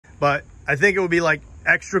But I think it would be like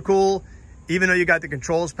extra cool, even though you got the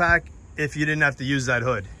controls pack, if you didn't have to use that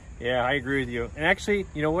hood. Yeah, I agree with you. And actually,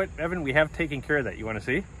 you know what, Evan, we have taken care of that. You want to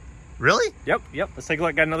see? Really? Yep. Let's take a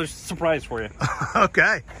look. Got another surprise for you.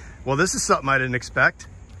 Okay. Well, this is something I didn't expect.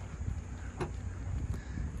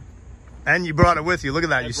 And you brought it with you. Look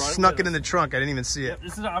at that. You snuck it in the trunk. I didn't even see it.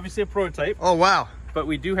 This is obviously a prototype. Oh, wow. But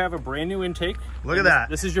we do have a brand new intake. Look at that.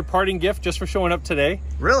 This is your parting gift just for showing up today.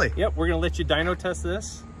 Really? Yep. We're going to let you dyno test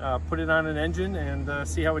this, put it on an engine, and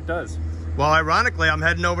see how it does. Well, ironically, I'm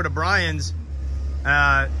heading over to Brian's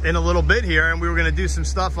in a little bit here, and we were going to do some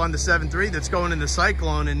stuff on the 7.3 that's going in the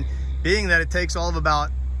Cyclone. And being that it takes all of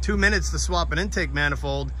about 2 minutes to swap an intake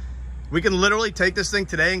manifold, we can literally take this thing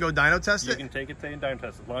today and go dyno test it? You can take it today and dyno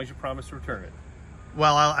test it, as long as you promise to return it.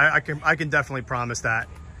 Well, I can definitely promise that.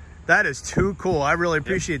 That is too cool. I really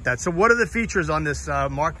appreciate that. So what are the features on this,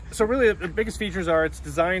 Mark? So really the biggest features are it's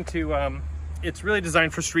designed to, it's really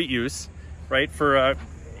designed for street use, right? For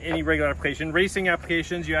any regular application. Racing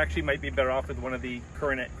applications, you actually might be better off with one of the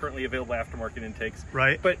currently available aftermarket intakes.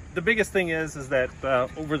 Right. But the biggest thing is that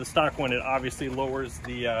over the stock one, it obviously lowers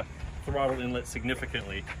the throttle inlet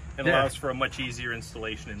significantly and allows for a much easier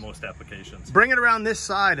installation in most applications. Bring it around this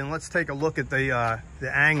side and let's take a look at the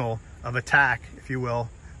angle of attack, if you will.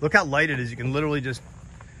 Look how light it is. You can literally just,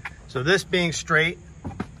 so this being straight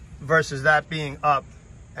versus that being up,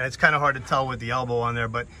 and it's kind of hard to tell with the elbow on there,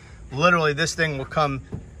 but literally this thing will come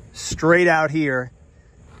straight out here.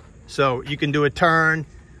 So you can do a turn.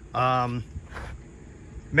 Man,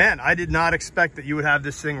 I did not expect that you would have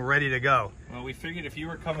this thing ready to go. Well, we figured if you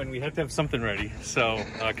were coming, we had to have something ready. So,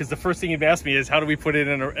 because the first thing you've asked me is how do we put it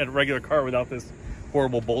in a regular car without this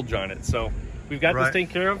horrible bulge on it? So we've got this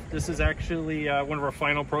taken care of. This is actually one of our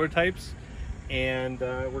final prototypes, and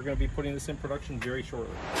we're going to be putting this in production very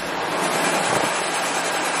shortly.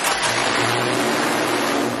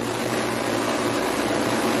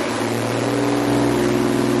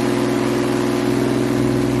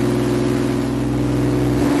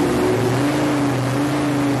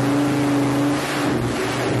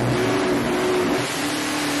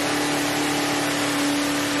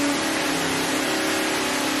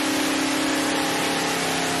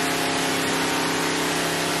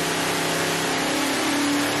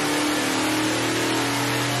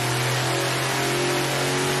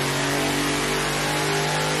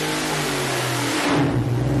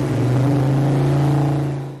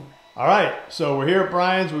 All right, so we're here at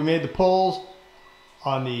Brian's. We made the pulls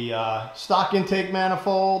on the stock intake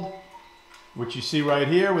manifold, which you see right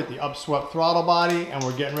here with the upswept throttle body, and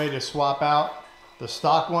we're getting ready to swap out the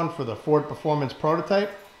stock one for the Ford Performance prototype.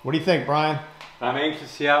 What do you think, Brian? I'm anxious to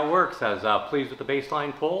see how it works. I was pleased with the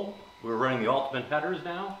baseline pull. We're running the ultimate headers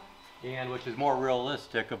now, and which is more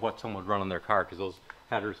realistic of what someone would run on their car, because those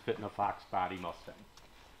headers fit in a Fox body Mustang.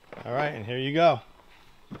 All right, and here you go.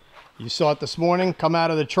 You saw it this morning come out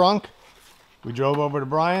of the trunk. We drove over to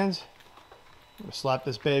Brian's. We'll slap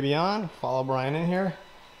this baby on, follow Brian in here.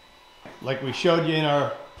 Like we showed you in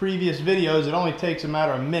our previous videos, it only takes a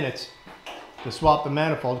matter of minutes to swap the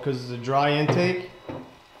manifold because it's a dry intake.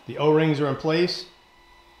 The O-rings are in place.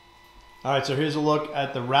 All right, so here's a look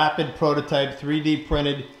at the Rapid prototype 3D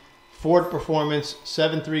printed Ford Performance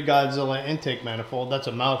 7.3 Godzilla intake manifold. That's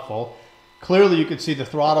a mouthful. Clearly you can see the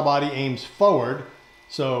throttle body aims forward,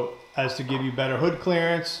 so as to give you better hood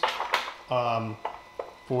clearance,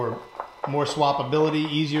 for more swappability,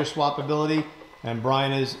 easier swappability. And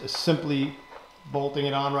Brian is simply bolting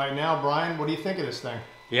it on right now. Brian, what do you think of this thing?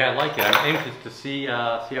 Yeah, I like it. I'm anxious to see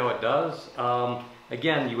how it does.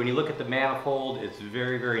 Again, when you look at the manifold, it's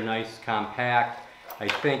very, very nice, compact. I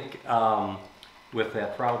think with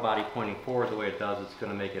that throttle body pointing forward the way it does, it's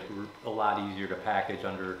going to make it a lot easier to package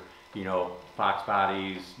under, you know, Fox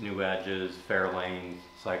bodies, new edges, Fairlanes,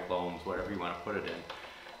 Cyclones, whatever you want to put it in.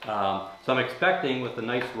 So I'm expecting with the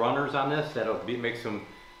nice runners on this that it'll make some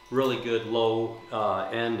really good low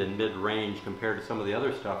end and mid range compared to some of the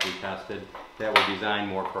other stuff we tested that were designed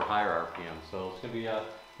more for higher RPM. So it's going to be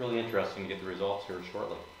really interesting to get the results here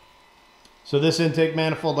shortly. So this intake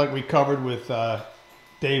manifold, like we covered with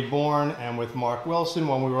Dave Bourne and with Mark Wilson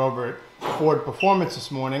when we were over at Ford Performance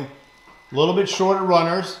this morning, a little bit shorter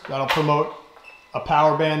runners. That'll promote a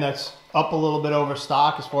power band that's up a little bit over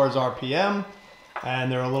stock as far as RPM,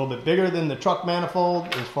 and they're a little bit bigger than the truck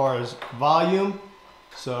manifold as far as volume,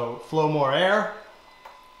 so flow more air.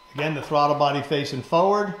 Again, the throttle body facing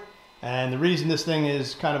forward, and the reason this thing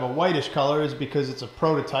is kind of a whitish color is because it's a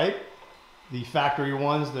prototype. The factory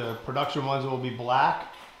ones, the production ones, will be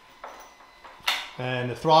black, and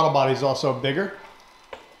the throttle body is also bigger.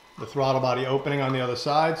 The throttle body opening on the other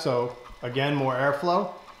side, so again, more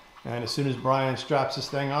airflow. And as soon as Brian straps this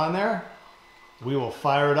thing on there, we will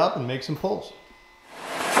fire it up and make some pulls.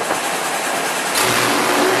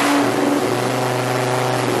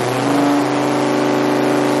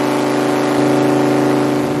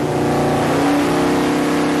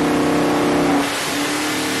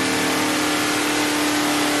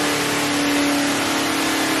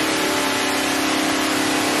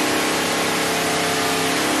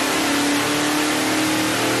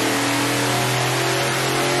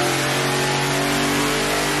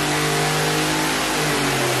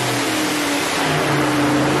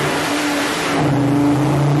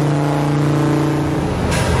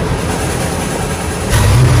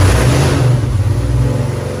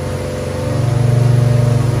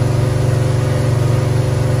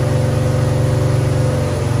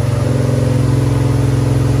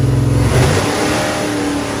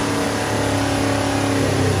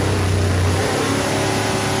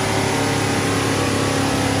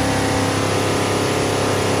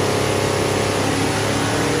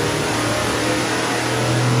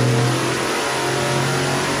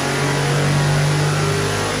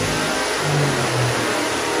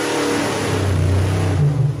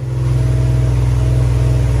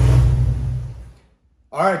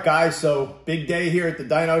 All right, guys, so big day here at the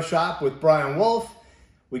dyno shop with Brian Wolf.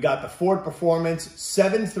 We got the Ford Performance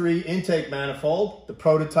 7.3 intake manifold, the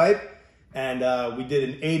prototype, and we did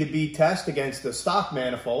an A to B test against the stock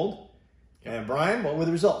manifold. And Brian, what were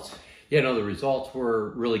the results? Yeah, no, the results were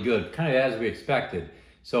really good, kind of as we expected.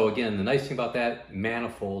 So again, the nice thing about that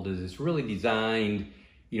manifold is it's really designed,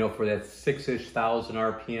 you know, for that 6-ish thousand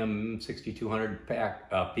RPM,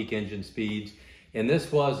 6,200 peak engine speeds. And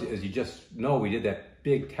this was, as you just know, we did that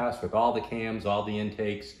big test with all the cams, all the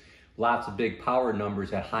intakes, lots of big power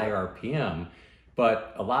numbers at high RPM.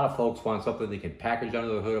 But a lot of folks want something they can package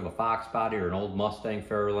under the hood of a Fox body or an old Mustang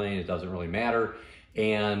Fairlane. It doesn't really matter.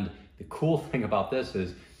 And the cool thing about this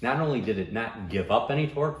is not only did it not give up any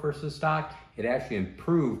torque versus stock, it actually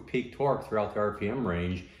improved peak torque throughout the RPM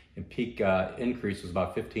range, and peak increase was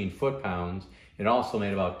about 15 foot-pounds. It also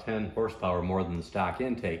made about 10 horsepower more than the stock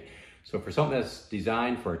intake. So for something that's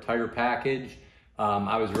designed for a tighter package,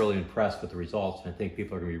 I was really impressed with the results, and I think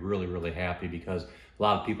people are going to be really, really happy because a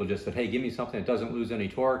lot of people just said, hey, give me something that doesn't lose any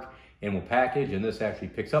torque and will package, and this actually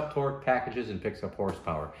picks up torque, packages, and picks up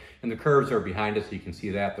horsepower. And the curves are behind us, so you can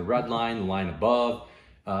see that. The red line, the line above,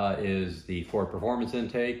 is the Ford Performance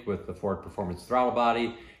intake with the Ford Performance throttle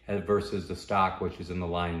body versus the stock, which is in the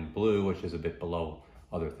line blue, which is a bit below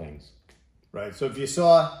other things. Right, so if you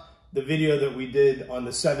saw the video that we did on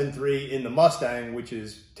the 7.3 in the Mustang, which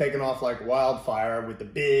is taking off like wildfire with the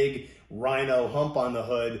big rhino hump on the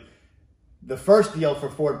hood, the first deal for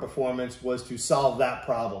Ford Performance was to solve that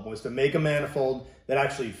problem, was to make a manifold that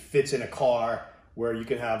actually fits in a car where you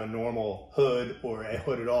can have a normal hood or a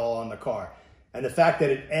hood at all on the car. And the fact that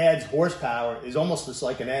it adds horsepower is almost just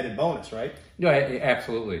like an added bonus, right? No,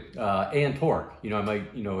 absolutely. And torque. You know, I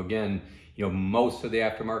might, you know, again, you know, most of the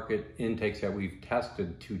aftermarket intakes that we've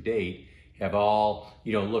tested to date have all,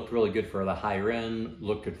 you know, looked really good for the higher end,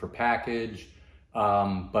 looked good for package,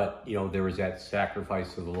 but, you know, there was that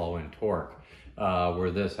sacrifice of the low end torque, where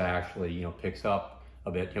this actually, you know, picks up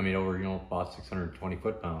a bit, I mean, over, you know, about 620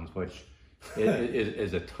 foot-pounds, which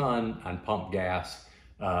is a ton on pump gas,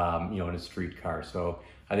 you know, in a street car. So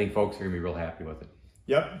I think folks are gonna be real happy with it.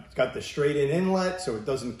 Yep, it's got the straight in inlet, so it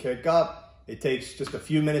doesn't kick up. It takes just a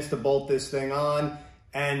few minutes to bolt this thing on,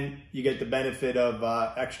 and you get the benefit of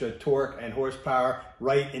extra torque and horsepower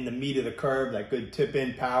right in the meat of the curve, that good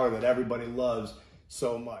tip-in power that everybody loves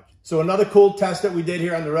so much. So another cool test that we did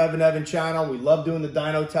here on the REVan channel. We love doing the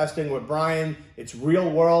dyno testing with Brian. It's real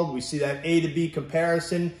world. We see that A to B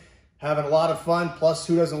comparison, having a lot of fun. Plus,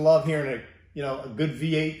 who doesn't love hearing a good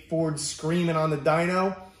V8 Ford screaming on the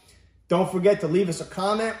dyno? Don't forget to leave us a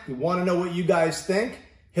comment. We want to know what you guys think.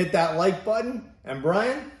 Hit that like button. And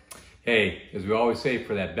Brian? Hey, as we always say,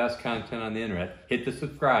 for that best content on the internet, hit the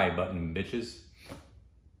subscribe button, bitches.